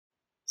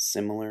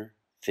Similar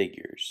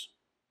figures.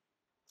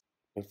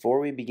 Before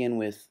we begin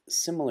with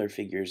similar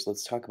figures,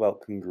 let's talk about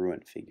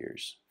congruent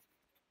figures.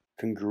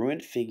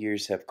 Congruent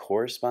figures have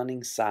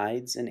corresponding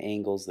sides and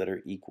angles that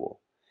are equal.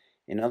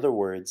 In other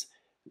words,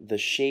 the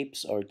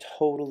shapes are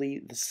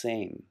totally the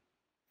same.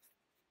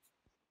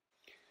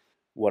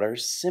 What are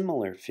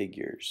similar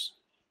figures?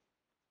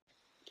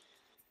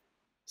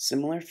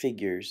 Similar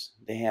figures,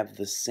 they have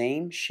the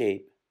same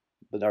shape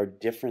but are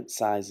different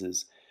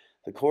sizes.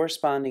 The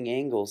corresponding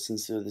angles,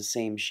 since they're the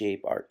same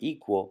shape, are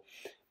equal,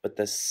 but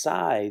the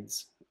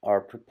sides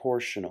are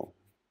proportional.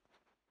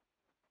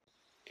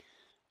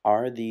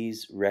 Are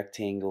these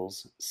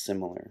rectangles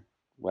similar?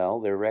 Well,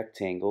 they're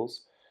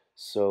rectangles,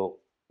 so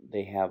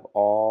they have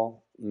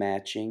all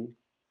matching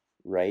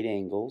right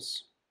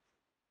angles.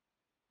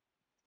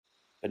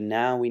 But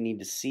now we need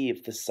to see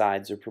if the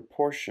sides are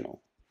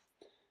proportional.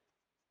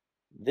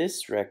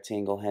 This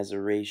rectangle has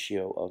a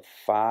ratio of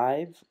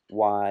 5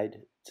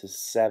 wide to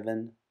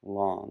 7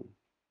 long.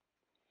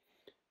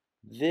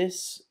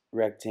 This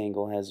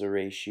rectangle has a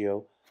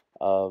ratio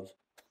of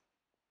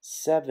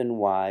 7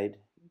 wide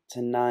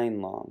to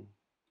 9 long.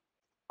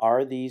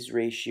 Are these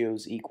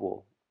ratios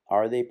equal?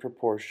 Are they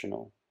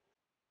proportional?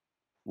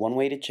 One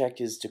way to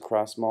check is to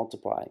cross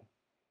multiply.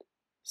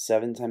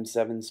 7 times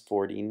 7 is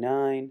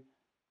 49.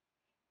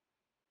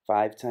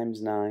 5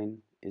 times 9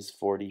 is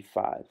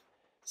 45.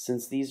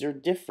 Since these are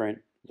different,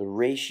 the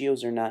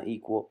ratios are not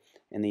equal,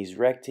 and these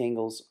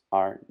rectangles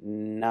are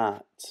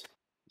not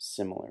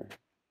similar.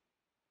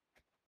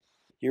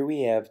 Here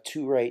we have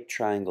two right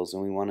triangles,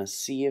 and we want to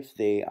see if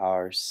they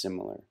are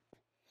similar.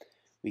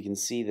 We can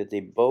see that they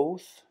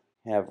both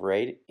have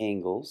right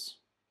angles.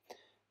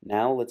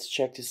 Now let's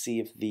check to see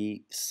if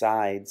the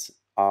sides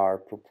are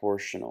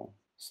proportional.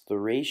 So the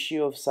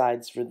ratio of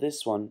sides for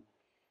this one,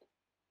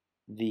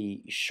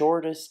 the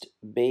shortest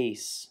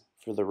base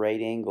for the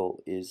right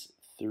angle is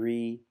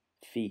 3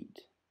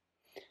 feet.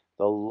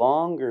 The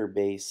longer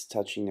base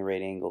touching the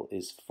right angle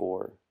is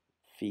 4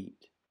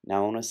 feet. Now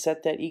I want to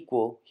set that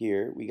equal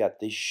here. We got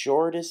the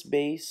shortest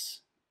base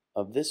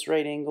of this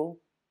right angle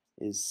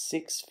is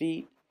 6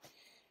 feet,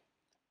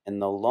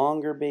 and the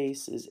longer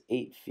base is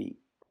 8 feet.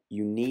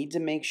 You need to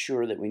make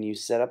sure that when you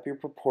set up your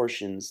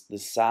proportions, the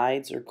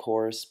sides are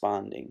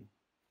corresponding.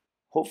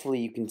 Hopefully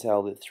you can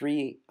tell that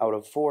 3 out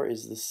of 4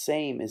 is the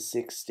same as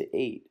 6 to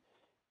 8.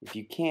 If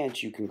you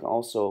can't, you can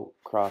also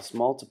cross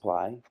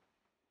multiply,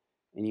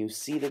 and you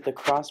see that the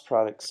cross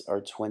products are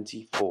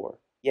 24.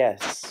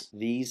 Yes,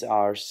 these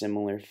are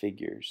similar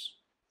figures.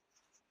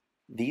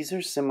 These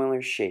are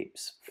similar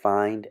shapes.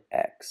 Find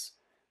x.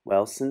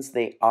 Well, since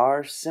they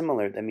are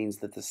similar, that means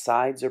that the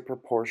sides are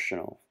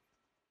proportional.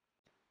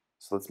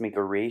 So let's make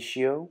a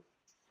ratio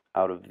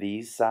out of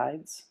these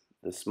sides.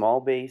 The small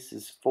base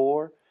is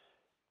 4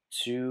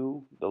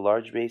 to the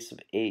large base of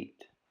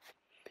 8.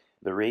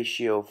 The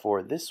ratio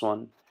for this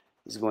one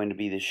is going to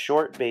be the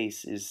short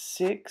base is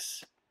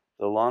 6,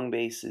 the long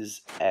base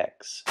is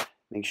x.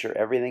 Make sure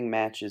everything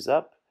matches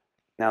up.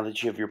 Now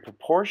that you have your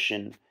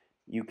proportion,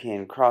 you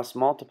can cross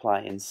multiply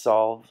and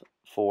solve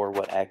for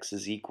what x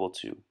is equal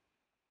to.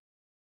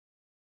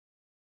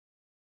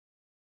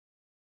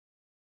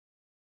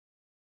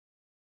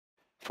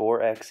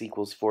 For x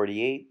equals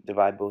 48,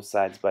 divide both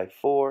sides by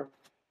 4,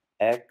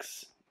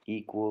 x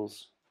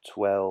equals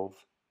 12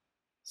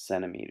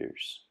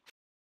 centimeters.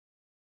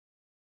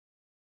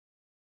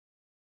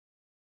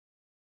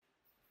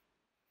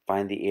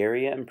 Find the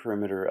area and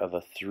perimeter of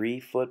a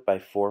 3-foot by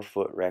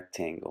 4-foot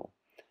rectangle.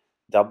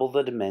 Double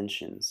the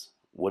dimensions.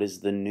 What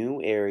is the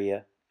new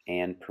area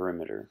and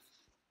perimeter?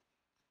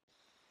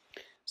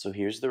 So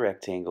here's the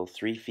rectangle,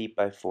 3 feet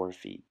by 4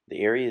 feet. The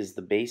area is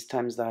the base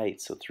times the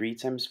height, so 3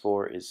 times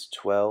 4 is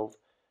 12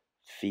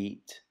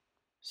 feet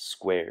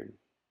squared.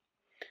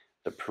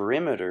 The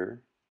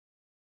perimeter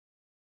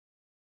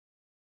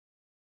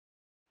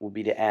will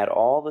be to add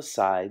all the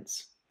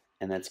sides,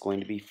 and that's going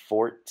to be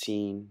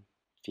 14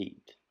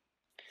 feet.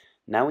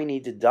 Now we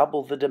need to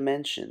double the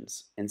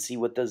dimensions and see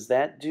what does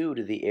that do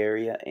to the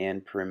area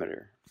and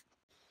perimeter.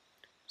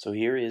 So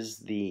here is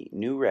the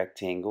new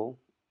rectangle.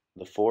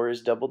 The 4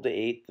 is doubled to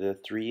 8, the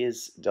 3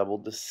 is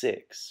doubled to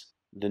 6.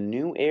 The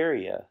new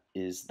area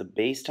is the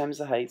base times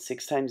the height,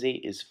 6 times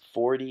 8 is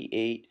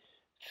 48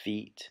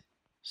 feet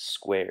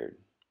squared.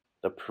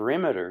 The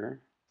perimeter,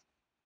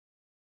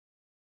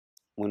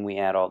 when we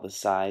add all the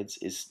sides,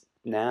 is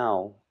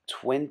now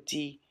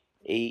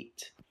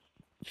 28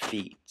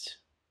 feet.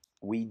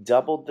 We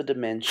doubled the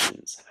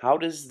dimensions. How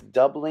does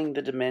doubling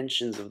the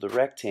dimensions of the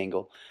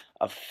rectangle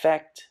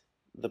affect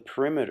the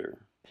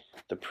perimeter?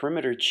 The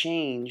perimeter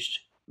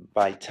changed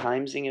by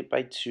timesing it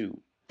by 2.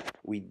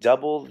 We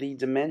double the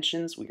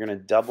dimensions, we're going to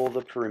double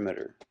the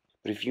perimeter.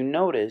 But if you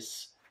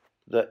notice,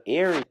 the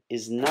area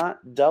is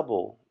not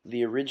double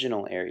the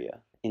original area.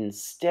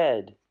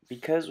 Instead,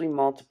 because we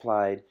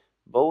multiplied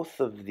both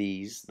of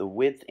these, the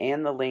width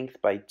and the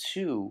length, by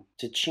 2,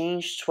 to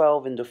change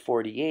 12 into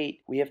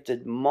 48, we have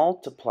to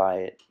multiply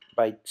it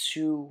by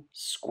 2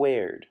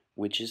 squared,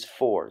 which is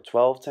 4.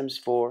 12 times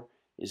 4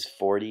 is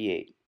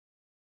 48.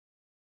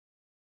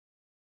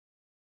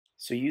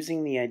 So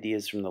using the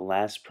ideas from the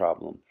last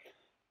problem,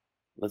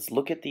 let's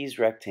look at these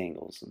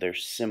rectangles. They're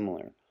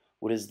similar.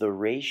 What is the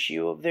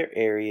ratio of their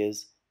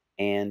areas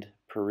and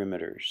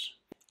perimeters?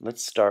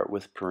 Let's start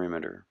with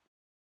perimeter.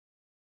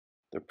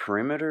 The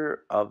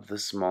perimeter of the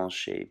small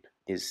shape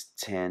is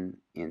 10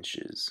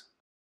 inches.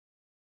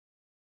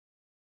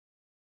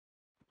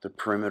 The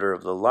perimeter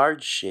of the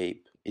large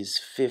shape is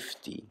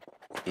 50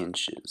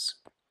 inches.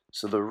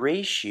 So the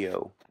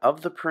ratio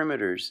of the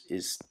perimeters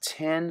is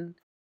 10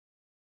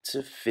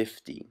 to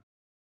 50.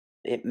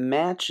 It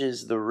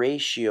matches the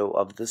ratio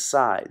of the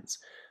sides.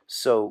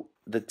 So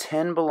the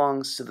 10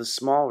 belongs to the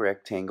small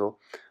rectangle.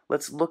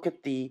 Let's look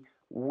at the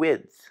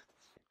width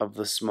of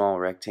the small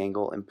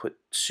rectangle and put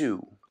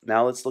 2.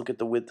 Now let's look at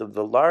the width of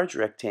the large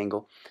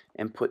rectangle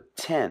and put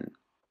 10.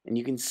 And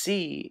you can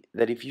see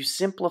that if you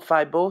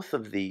simplify both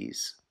of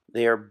these,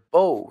 they are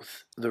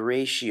both the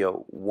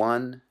ratio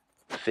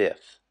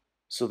 1/5.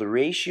 So the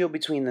ratio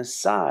between the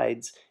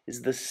sides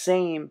is the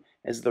same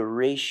as the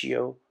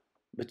ratio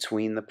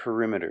between the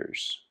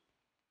perimeters.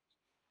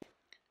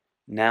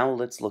 Now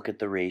let's look at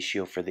the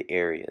ratio for the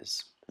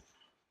areas.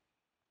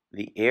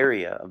 The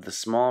area of the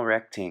small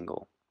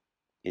rectangle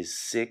is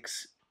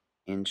 6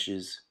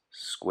 inches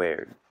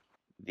squared.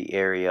 The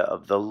area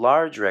of the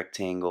large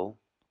rectangle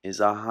is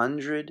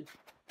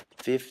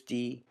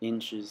 150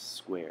 inches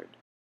squared.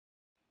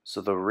 So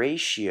the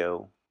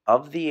ratio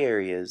of the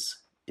areas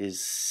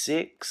is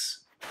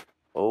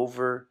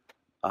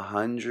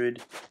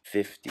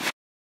 6/150,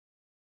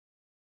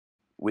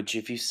 which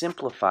if you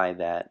simplify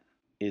that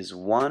is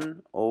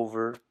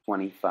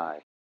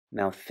 1/25.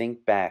 Now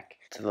think back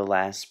to the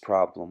last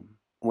problem.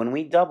 When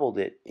we doubled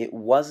it, it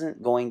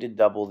wasn't going to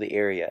double the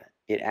area.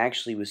 It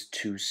actually was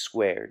 2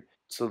 squared.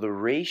 So the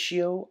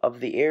ratio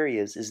of the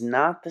areas is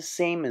not the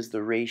same as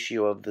the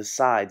ratio of the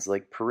sides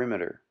like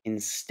perimeter.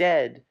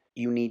 Instead,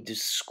 you need to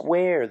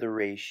square the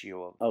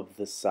ratio of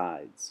the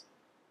sides.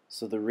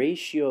 So the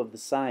ratio of the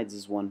sides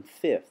is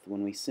 1/5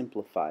 when we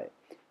simplify it.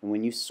 And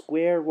when you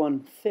square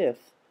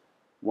 1/5,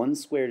 1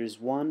 squared is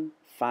 1,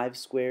 5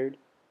 squared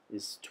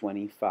is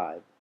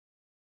 25.